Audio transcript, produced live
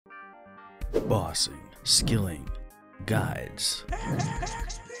bossing, skilling, guides.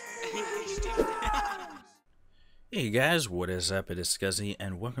 Hey guys, what is up? It is Scuzzy,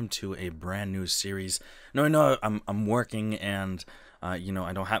 and welcome to a brand new series. Now I know I'm working, and you know,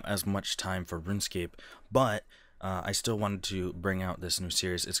 I don't have as much time for RuneScape, but I still wanted to bring out this new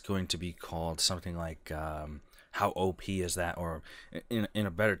series. It's going to be called something like how OP is that, or in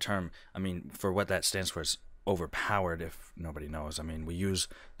a better term, I mean, for what that stands for is overpowered. If nobody knows, I mean, we use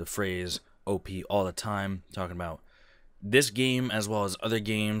the phrase OP all the time, talking about this game as well as other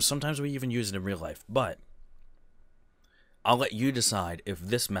games. Sometimes we even use it in real life, but I'll let you decide if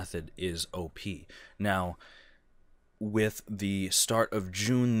this method is OP. Now, with the start of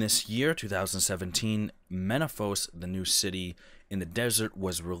June this year, 2017, Menaphos, the new city in the desert,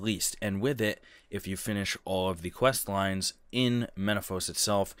 was released. And with it, if you finish all of the quest lines in Menaphos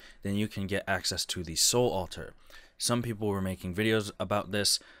itself, then you can get access to the Soul Altar. Some people were making videos about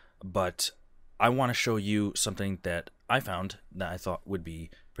this, but I want to show you something that I found that I thought would be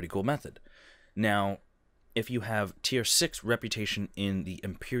a pretty cool method. Now, if you have tier 6 reputation in the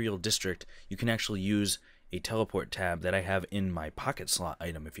Imperial District, you can actually use a teleport tab that I have in my pocket slot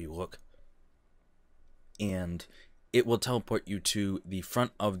item, if you look. And it will teleport you to the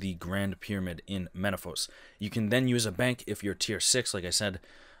front of the Grand Pyramid in Menaphos. You can then use a bank if you're tier 6, like I said.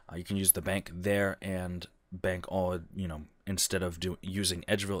 You can use the bank there and bank all, you know, instead of using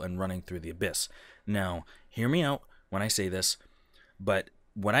Edgeville and running through the Abyss. Now, hear me out when I say this, but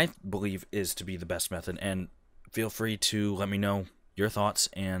what I believe is to be the best method, and feel free to let me know your thoughts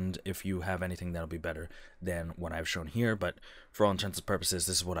and if you have anything that'll be better than what I've shown here, but for all intents and purposes,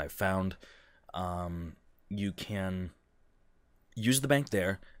 this is what I've found. You can use the bank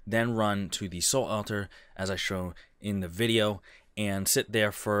there, then run to the Soul Altar, as I show in the video, and sit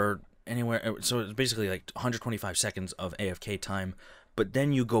there for anywhere, so it's basically like 125 seconds of AFK time, but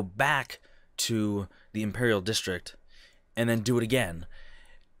then you go back to the Imperial District, and then do it again.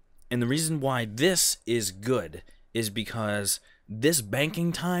 And the reason why this is good is because this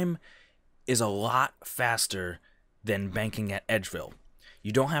banking time is a lot faster than banking at Edgeville.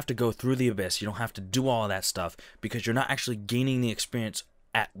 You don't have to go through the Abyss. You don't have to do all of that stuff because you're not actually gaining the experience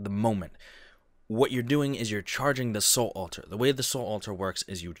at the moment. What you're doing is you're charging the Soul Altar. The way the Soul Altar works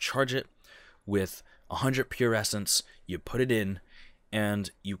is you charge it with 100 pure essence, you put it in,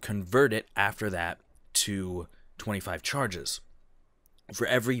 and you convert it after that to 25 charges. For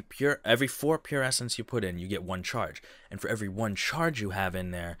every 4 pure essence you put in, you get 1 charge. And for every 1 charge you have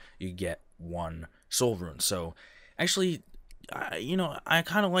in there, you get 1 soul rune. So, actually, you know, I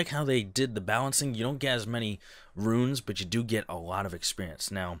kind of like how they did the balancing. You don't get as many runes, but you do get a lot of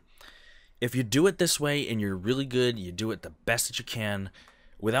experience. Now, if you do it this way and you're really good, you do it the best that you can,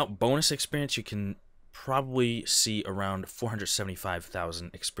 without bonus experience, you can probably see around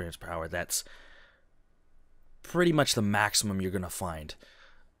 475,000 experience per hour. That's pretty much the maximum you're going to find.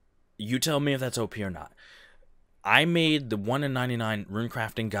 You tell me if that's OP or not. I made the 1 in 99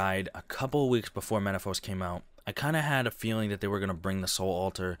 RuneCrafting guide a couple of weeks before Menaphos came out. I kind of had a feeling that they were going to bring the Soul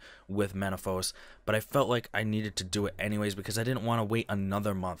Altar with Menaphos, but I felt like I needed to do it anyways because I didn't want to wait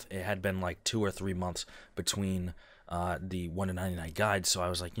another month. It had been like 2 or 3 months between the 1 in 99 guide, so I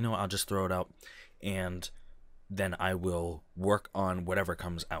was like, you know what, I'll just throw it out, and then I will work on whatever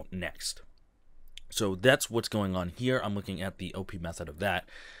comes out next. So that's what's going on here. I'm looking at the OP method of that.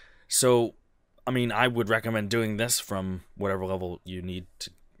 So, I mean, I would recommend doing this from whatever level you need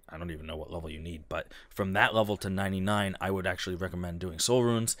to. I don't even know what level you need, but from that level to 99, I would actually recommend doing soul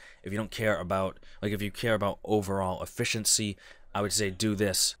runes. If you don't care about, like, if you care about overall efficiency, I would say do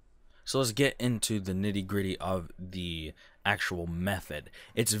this. So let's get into the nitty-gritty of the actual method.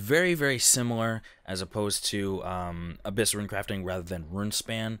 It's very, very similar as opposed to Abyss RuneCrafting rather than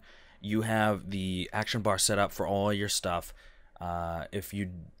RuneSpan. You have the action bar set up for all your stuff. If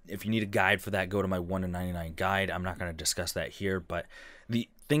you need a guide for that, go to my 1 in 99 guide. I'm not going to discuss that here, but the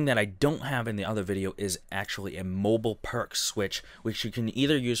thing that I don't have in the other video is actually a mobile perk switch, which you can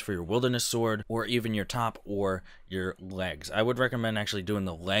either use for your wilderness sword or even your top or your legs. I would recommend actually doing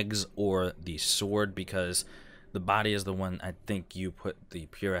the legs or the sword because the body is the one I think you put the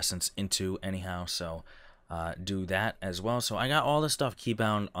pure essence into anyhow, so do that as well. So I got all the stuff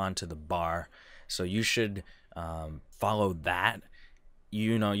keybound onto the bar, so you should follow that.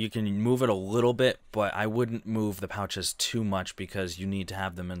 You know, you can move it a little bit, but I wouldn't move the pouches too much because you need to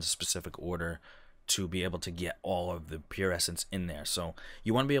have them in a specific order to be able to get all of the pure essence in there. So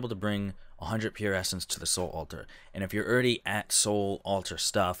you want to be able to bring 100 pure essence to the Soul Altar. And if you're already at Soul Altar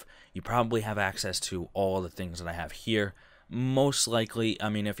stuff, you probably have access to all the things that I have here. Most likely, I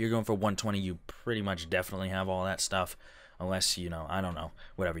mean, if you're going for 120, you pretty much definitely have all that stuff. unless, you know, I don't know,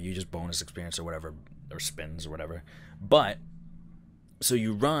 whatever, you just bonus experience or whatever, or spins or whatever. But so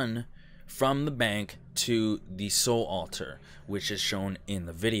you run from the bank to the soul altar, which is shown in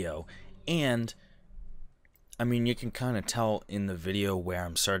the video. And I mean, you can kind of tell in the video where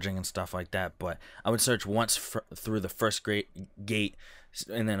I'm surging and stuff like that, but I would search once through the first gate,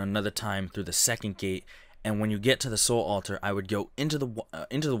 and then another time through the second gate. And when you get to the soul altar, I would go into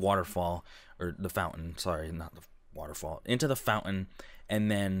the waterfall, or the fountain. Sorry, not the waterfall. Into the fountain, and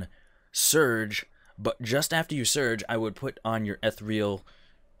then surge. But just after you surge, I would put on your ethereal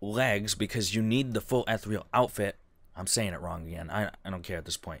legs, because you need the full ethereal outfit. I'm saying it wrong again. I don't care at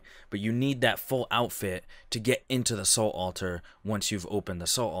this point. But you need that full outfit to get into the soul altar once you've opened the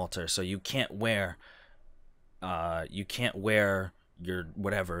soul altar. So you can't wear your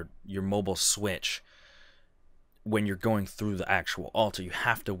whatever, your mobile switch when you're going through the actual altar. You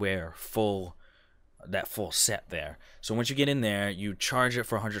have to wear that full set there. So once you get in there, you charge it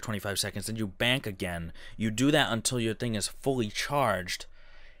for 125 seconds, then you bank again. You do that until your thing is fully charged,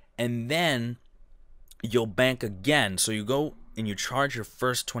 and then you'll bank again. So you go and you charge your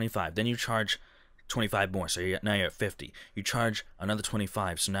first 25, then you charge 25 more, so now you're at 50. You charge another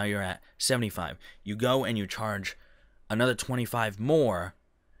 25, so now you're at 75. You go and you charge another 25 more,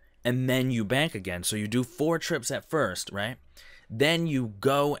 and then you bank again. So you do 4 trips at first, right? Then you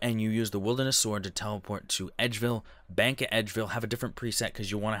go and you use the Wilderness Sword to teleport to Edgeville, bank at Edgeville, have a different preset because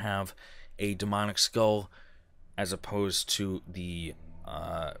you want to have a demonic skull as opposed to the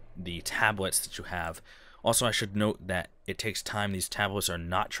tablets that you have. Also, I should note that it takes time. These tablets are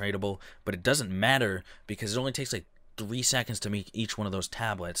not tradable, but it doesn't matter because it only takes like 3 seconds to make each one of those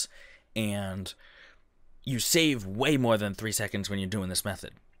tablets, and you save way more than 3 seconds when you're doing this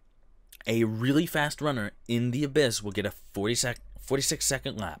method. A really fast runner in the Abyss will get a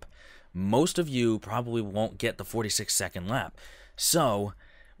 46-second lap. Most of you probably won't get the 46-second lap. So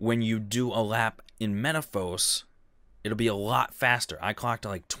when you do a lap in Metaphos, it'll be a lot faster. I clocked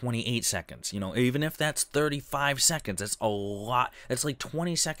like 28 seconds. You know, even if that's 35 seconds, that's a lot. That's like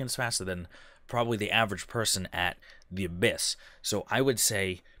 20 seconds faster than probably the average person at the Abyss. So I would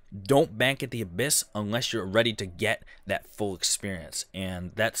say don't bank at the Abyss unless you're ready to get that full experience.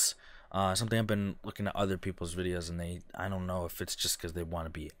 And that's something I've been looking at other people's videos, and I don't know if it's just because they want to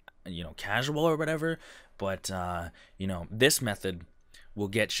be, you know, casual or whatever, but you know, this method will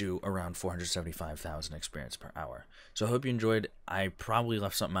get you around 475,000 experience per hour. So I hope you enjoyed. I probably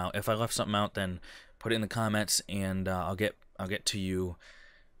left something out. If I left something out, then put it in the comments, and I'll get to you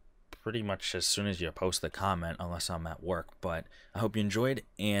pretty much as soon as you post the comment, unless I'm at work. But I hope you enjoyed,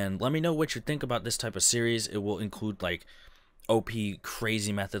 and let me know what you think about this type of series. It will include like OP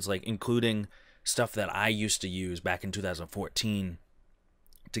crazy methods, like including stuff that I used to use back in 2014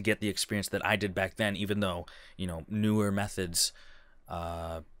 to get the experience that I did back then, even though, you know, newer methods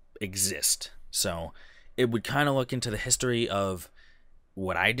exist. So it would kind of look into the history of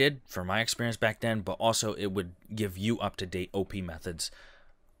what I did for my experience back then, but also it would give you up-to-date OP methods.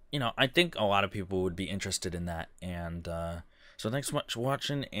 You know, I think a lot of people would be interested in that. And so thanks so much for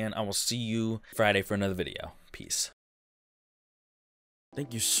watching, and I will see you Friday for another video. Peace.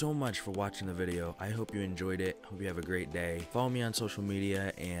 Thank you so much for watching the video. I hope you enjoyed it. Hope you have a great day. Follow me on social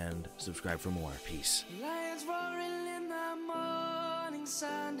media and subscribe for more. Peace. Lions roaring in the morning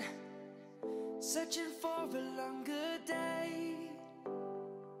sun, searching for a longer day.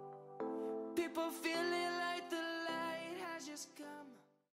 People feeling like the light has just gone.